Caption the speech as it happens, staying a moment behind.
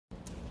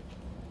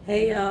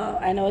Hey y'all,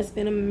 I know it's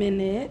been a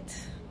minute.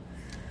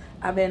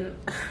 I've been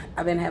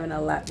having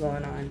a lot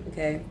going on,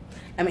 okay?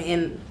 I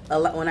mean,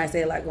 when I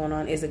say a lot going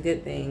on, it's a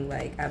good thing.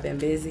 Like, I've been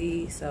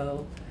busy,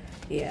 so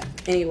yeah.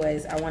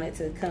 Anyways, I wanted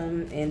to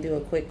come and do a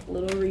quick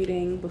little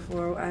reading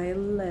before I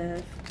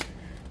left.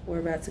 We're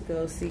about to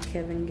go see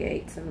Kevin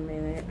Gates in a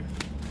minute.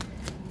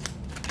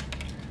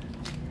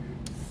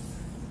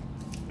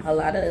 A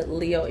lot of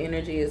Leo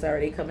energy is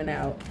already coming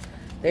out.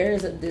 There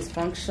is a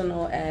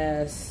dysfunctional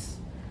ass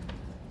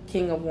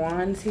King of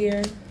Wands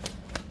here.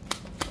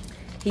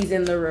 He's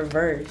in the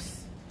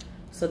reverse.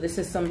 So this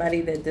is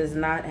somebody that does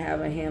not have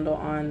a handle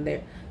on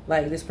their,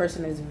 like, this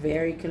person is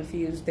very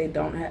confused. They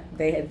don't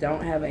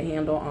have a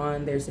handle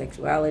on their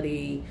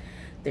sexuality,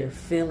 their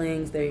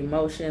feelings, their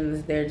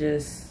emotions. They're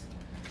just,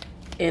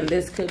 and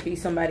this could be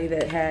somebody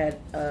that had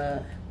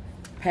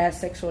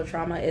past sexual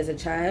trauma as a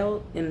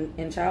child,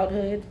 in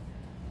childhood.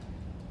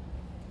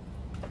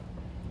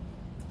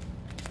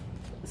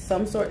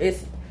 Some sort,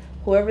 it's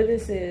whoever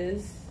this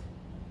is.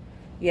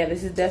 Yeah,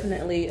 this is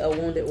definitely a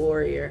wounded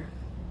warrior.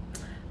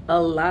 A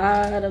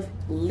lot of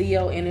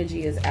Leo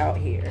energy is out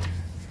here.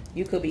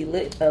 You could be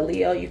a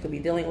Leo. You could be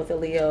dealing with a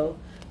Leo.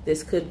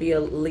 This could be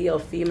a Leo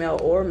female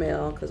or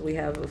male, because we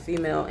have a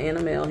female and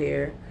a male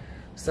here.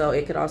 So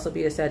it could also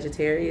be a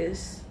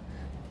Sagittarius.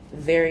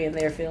 Very in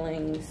their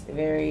feelings.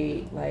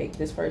 Very, like,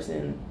 this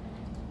person,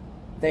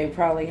 they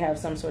probably have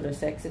some sort of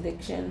sex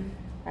addiction.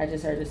 I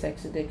just heard a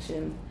sex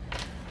addiction.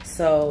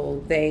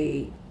 So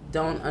they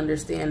don't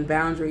understand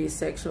boundaries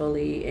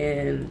sexually,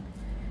 and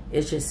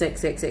it's just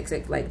sex.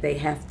 Like, they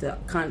have to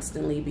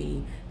constantly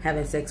be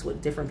having sex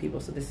with different people.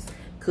 So this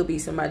could be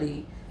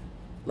somebody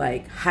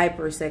like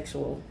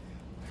hypersexual.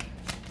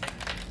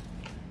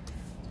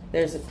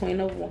 There's a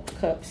Queen of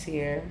Cups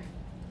here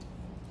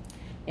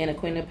and a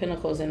Queen of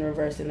Pentacles in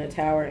reverse and a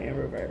Tower in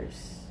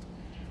reverse.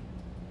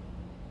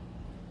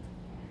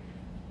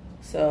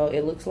 So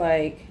it looks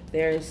like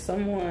there's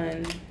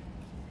someone.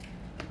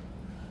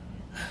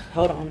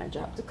 Hold on, I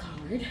dropped a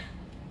card.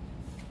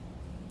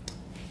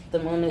 The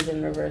Moon is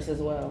in reverse as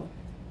well.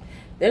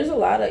 There's a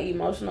lot of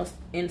emotional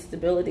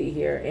instability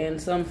here and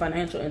some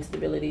financial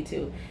instability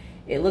too.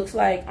 It looks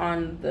like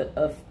on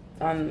the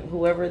on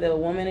whoever the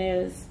woman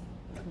is,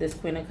 this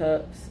Queen of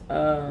Cups,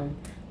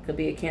 could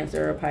be a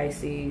Cancer or a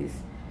Pisces.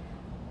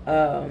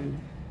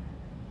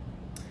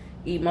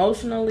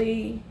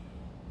 Emotionally,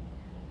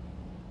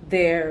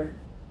 they're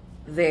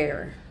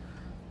there.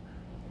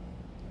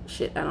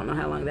 Shit, I don't know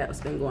how long that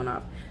was been going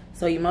off.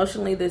 So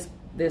emotionally, this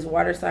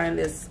water sign,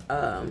 this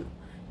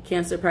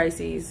Cancer,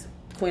 Pisces,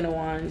 Queen of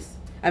Wands,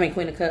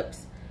 Queen of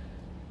Cups.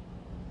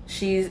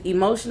 She's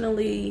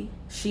emotionally,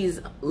 she's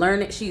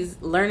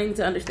learning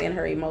to understand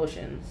her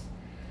emotions.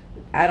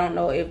 I don't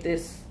know if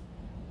this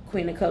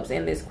Queen of Cups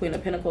and this Queen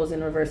of Pentacles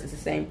in reverse is the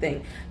same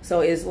thing.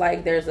 So it's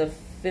like there's a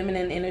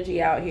feminine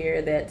energy out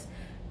here that's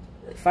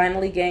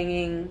finally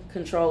gaining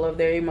control of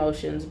their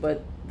emotions,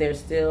 but they're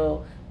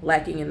still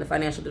lacking in the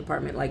financial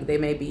department. Like, they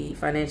may be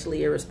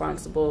financially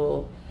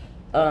irresponsible,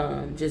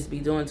 just be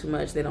doing too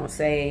much. They don't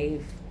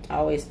save,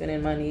 always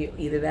spending money,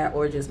 either that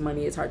or just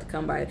money is hard to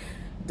come by,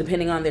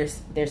 depending on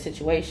their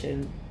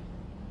situation.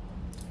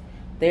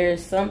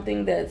 There's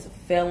something that's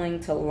failing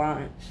to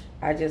launch.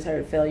 I just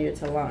heard failure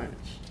to launch.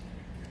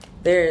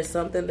 There is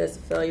something that's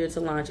failure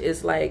to launch.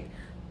 It's like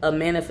a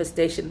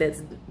manifestation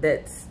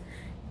that's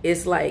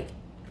it's like,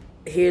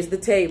 here's the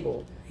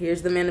table,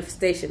 here's the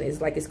manifestation. It's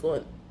like it's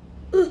going,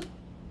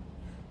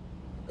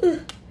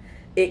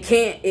 it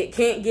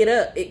can't get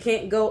up, it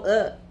can't go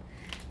up.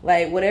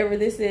 Like, whatever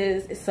this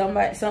is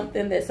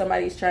something that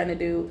somebody's trying to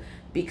do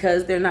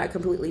because they're not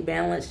completely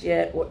balanced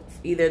yet, or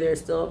either they're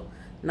still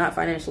not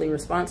financially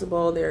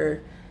responsible,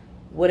 they're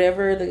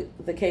whatever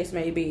the case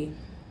may be.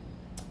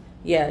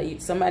 Yeah,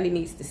 somebody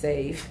needs to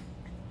save.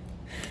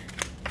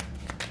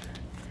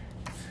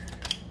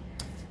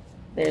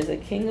 There's a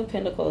King of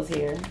Pentacles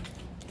here.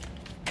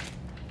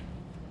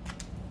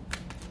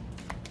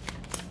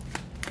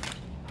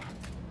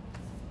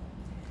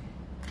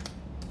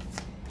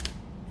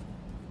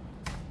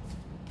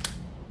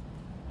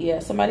 Yeah,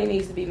 somebody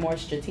needs to be more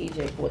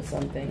strategic with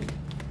something.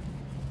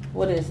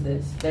 What is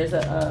this? There's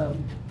a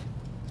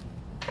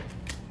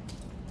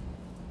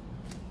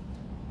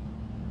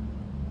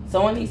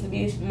someone needs to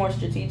be more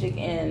strategic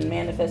in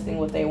manifesting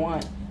what they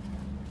want.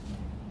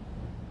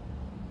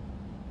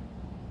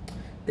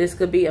 This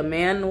could be a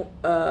man,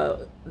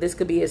 this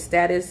could be a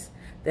status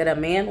that a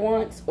man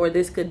wants, or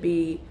this could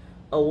be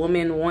a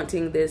woman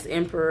wanting this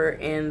emperor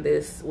and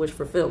this wish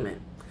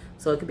fulfillment.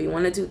 So it could be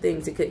one of two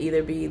things. It could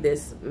either be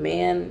this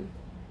man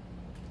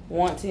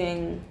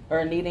wanting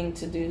or needing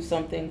to do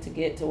something to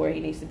get to where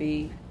he needs to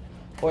be,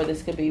 or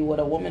this could be what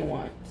a woman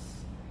wants.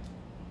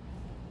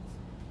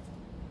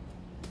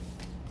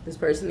 This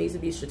person needs to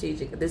be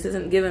strategic. This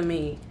isn't giving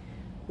me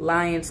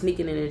lion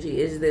sneaking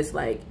energy. Is this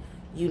like,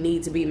 you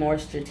need to be more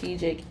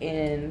strategic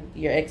in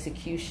your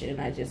execution?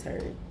 I just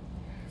heard.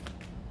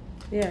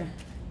 Yeah.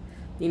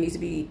 You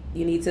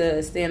need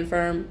to stand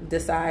firm,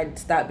 decide,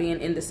 stop being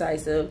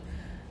indecisive,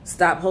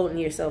 stop holding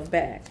yourself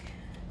back.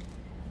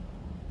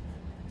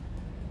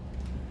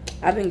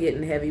 I've been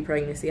getting heavy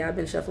pregnancy. I've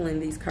been shuffling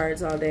these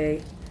cards all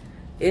day.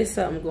 It's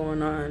something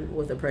going on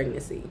with a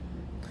pregnancy.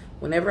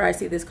 Whenever I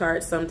see this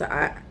card,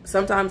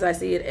 sometimes I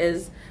see it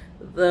as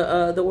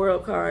the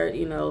world card,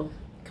 you know,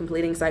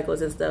 completing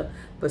cycles and stuff.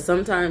 But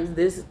sometimes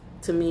this,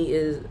 to me,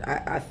 is,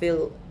 I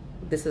feel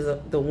this is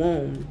the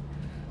womb.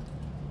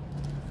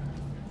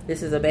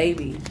 This is a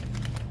baby.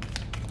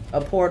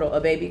 A portal. A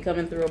baby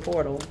coming through a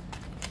portal.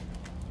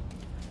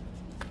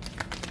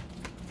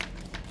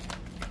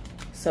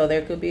 So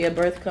there could be a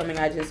birth coming.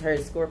 I just heard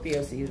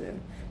Scorpio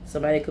season.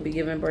 Somebody could be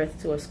giving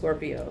birth to a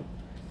Scorpio.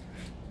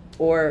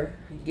 Or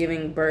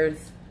giving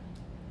birth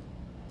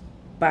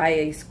by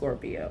a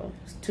Scorpio.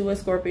 To a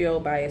Scorpio,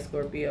 by a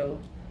Scorpio.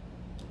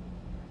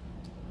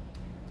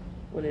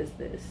 What is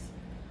this?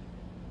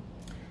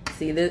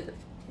 See, this,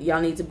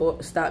 y'all need to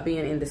stop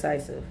being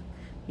indecisive.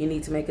 You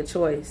need to make a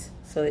choice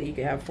so that you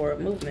can have forward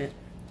movement.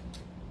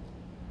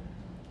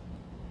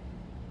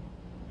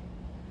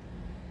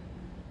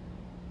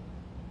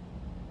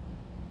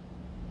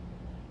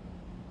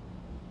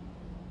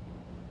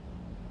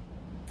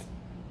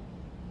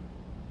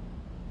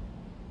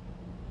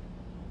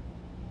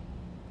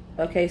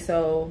 Okay,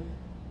 so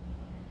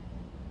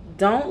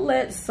don't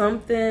let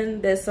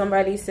something that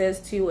somebody says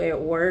to you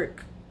at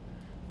work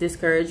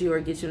discourage you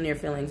or get you in your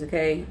feelings,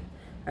 okay?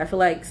 I feel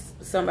like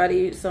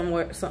somebody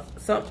somewhere,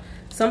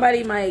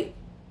 somebody might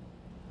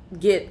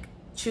get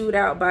chewed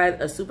out by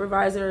a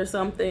supervisor or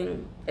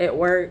something at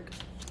work.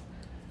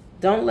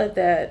 Don't let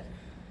that,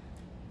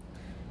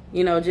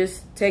 you know,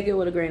 just take it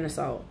with a grain of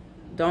salt.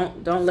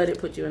 Don't let it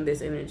put you in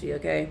this energy,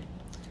 okay?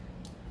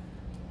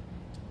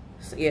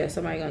 So, yeah,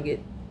 somebody gonna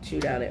get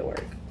chewed out at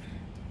work.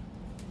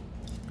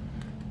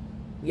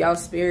 Y'all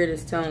spirit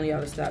is telling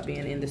y'all to stop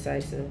being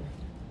indecisive.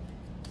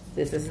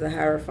 This is the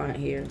Hierophant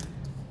here.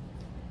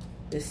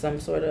 It's some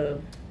sort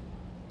of,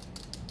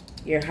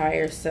 your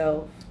higher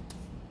self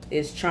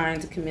is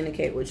trying to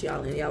communicate with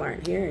y'all and y'all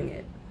aren't hearing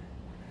it.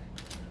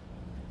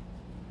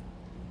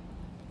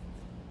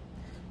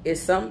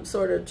 It's some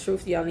sort of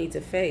truth y'all need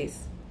to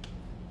face.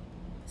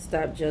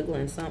 Stop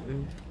juggling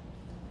something.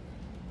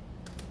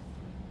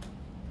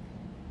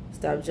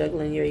 Stop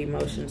juggling your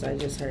emotions, I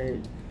just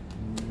heard.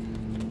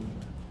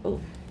 Oh.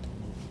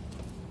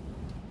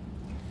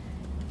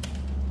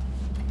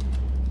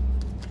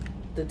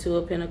 The Two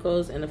of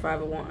Pentacles and the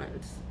Five of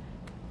Wands.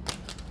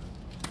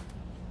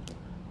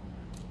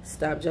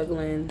 Stop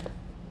juggling.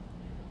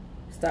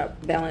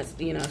 Stop balance,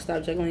 you know,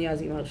 stop juggling y'all's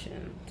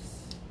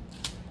emotions.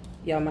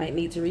 Y'all might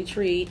need to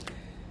retreat.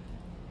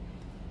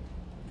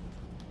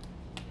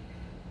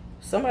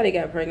 Somebody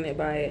got pregnant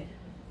by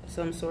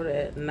some sort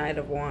of Knight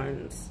of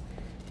Wands.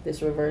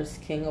 This reverse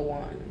King of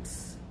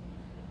Wands.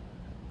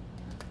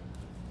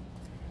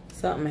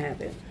 Something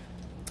happened.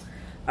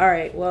 All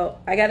right,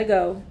 well, I gotta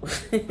go.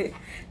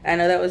 I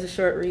know that was a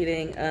short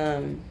reading.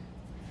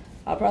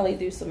 I'll probably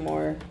do some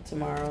more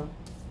tomorrow.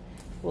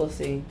 We'll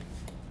see.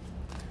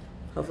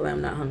 Hopefully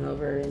I'm not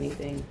hungover or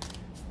anything.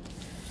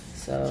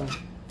 So,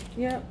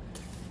 yeah.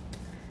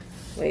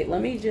 Wait,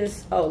 let me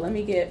just, let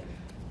me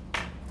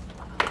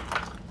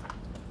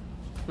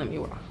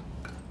walk.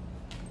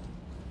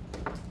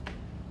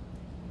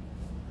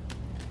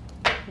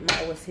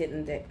 I was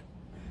hitting deck.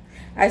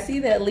 I see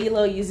that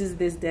Lilo uses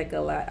this deck a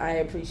lot. I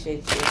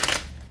appreciate you.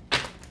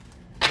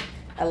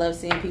 I love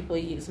seeing people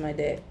use my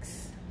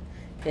decks.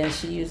 And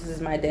she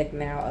uses my deck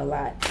now a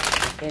lot.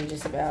 In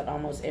just about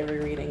almost every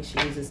reading, she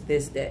uses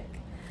this deck.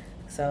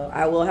 So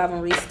I will have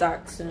them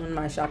restocked soon.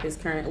 My shop is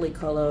currently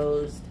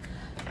closed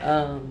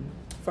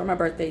for my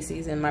birthday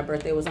season. My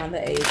birthday was on the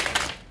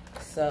 8th.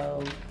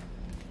 So,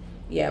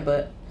 yeah,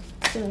 but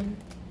soon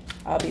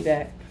I'll be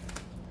back.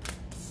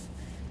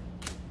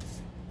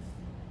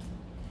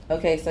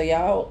 Okay, so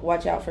y'all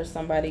watch out for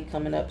somebody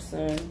coming up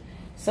soon.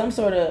 Some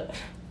sort of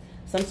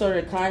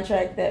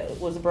contract that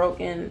was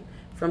broken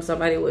from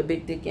somebody with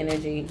big dick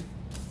energy.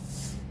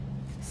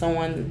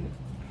 Someone,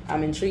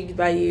 I'm intrigued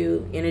by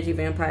you, energy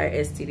vampire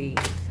STD.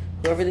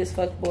 Whoever this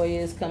fuckboy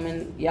is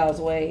coming y'all's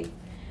way,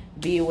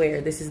 be aware.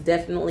 This is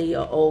definitely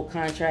an old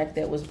contract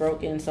that was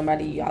broken.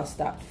 Somebody y'all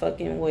stopped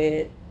fucking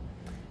with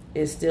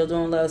is still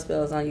doing love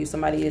spells on you.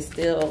 Somebody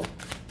still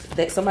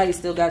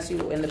got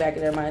you in the back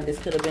of their mind. This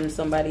could have been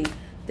somebody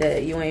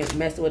that you ain't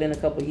messed with in a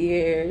couple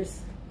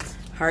years.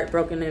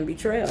 Heartbroken and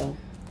betrayal.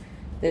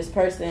 This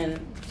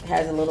person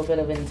has a little bit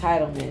of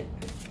entitlement.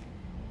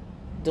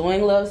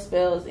 Doing love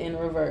spells in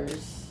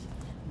reverse.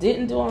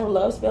 Didn't doing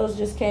love spells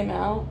just came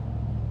out?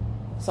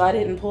 So I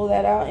didn't pull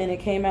that out and it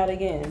came out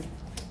again.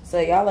 So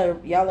y'all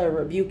are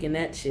rebuking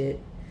that shit.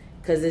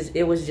 Because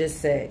it was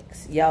just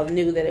sex. Y'all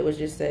knew that it was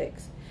just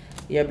sex.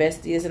 Your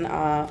bestie is an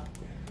op.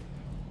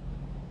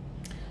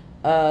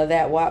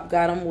 That WAP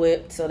got them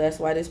whipped, so that's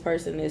why this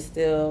person is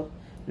still,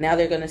 now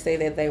they're going to say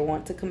that they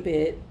want to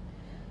commit.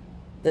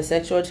 The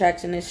sexual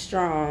attraction is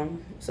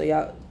strong, so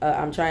y'all,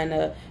 I'm trying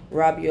to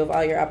rob you of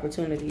all your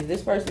opportunities.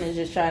 This person is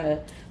just trying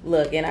to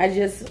look, and I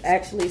just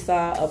actually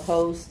saw a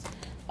post,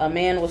 a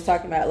man was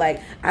talking about,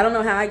 like, I don't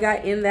know how I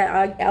got in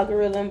that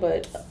algorithm,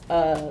 but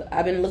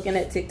I've been looking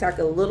at TikTok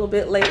a little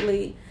bit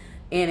lately,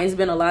 And it's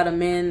been a lot of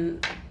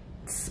men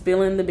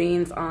spilling the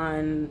beans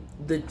on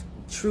the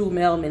true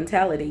male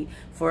mentality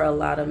for a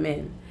lot of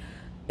men.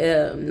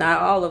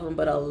 Not all of them,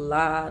 but a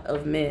lot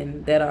of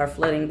men that are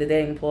flooding the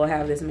dating pool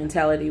have this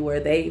mentality where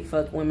they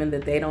fuck women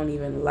that they don't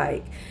even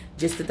like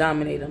just to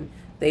dominate them.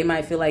 They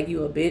might feel like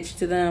you a bitch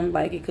to them,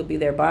 like it could be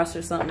their boss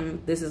or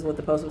something. This is what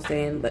the post was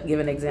saying,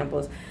 giving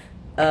examples.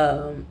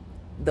 The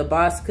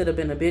boss could have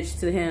been a bitch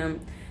to him,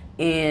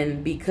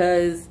 and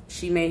because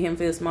she made him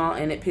feel small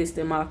and it pissed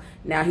him off,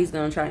 now he's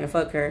gonna try and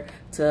fuck her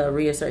to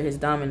reassert his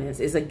dominance.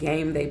 It's a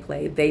game they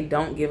play. They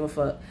don't give a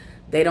fuck.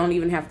 They don't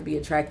even have to be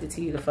attracted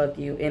to you to fuck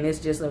you. And it's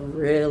just a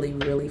really,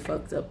 really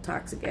fucked up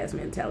toxic ass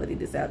mentality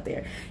that's out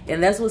there.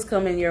 And that's what's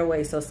coming your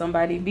way. So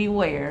somebody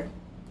beware.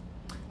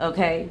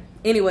 Okay.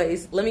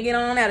 Anyways, let me get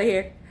on out of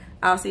here.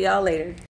 I'll see y'all later.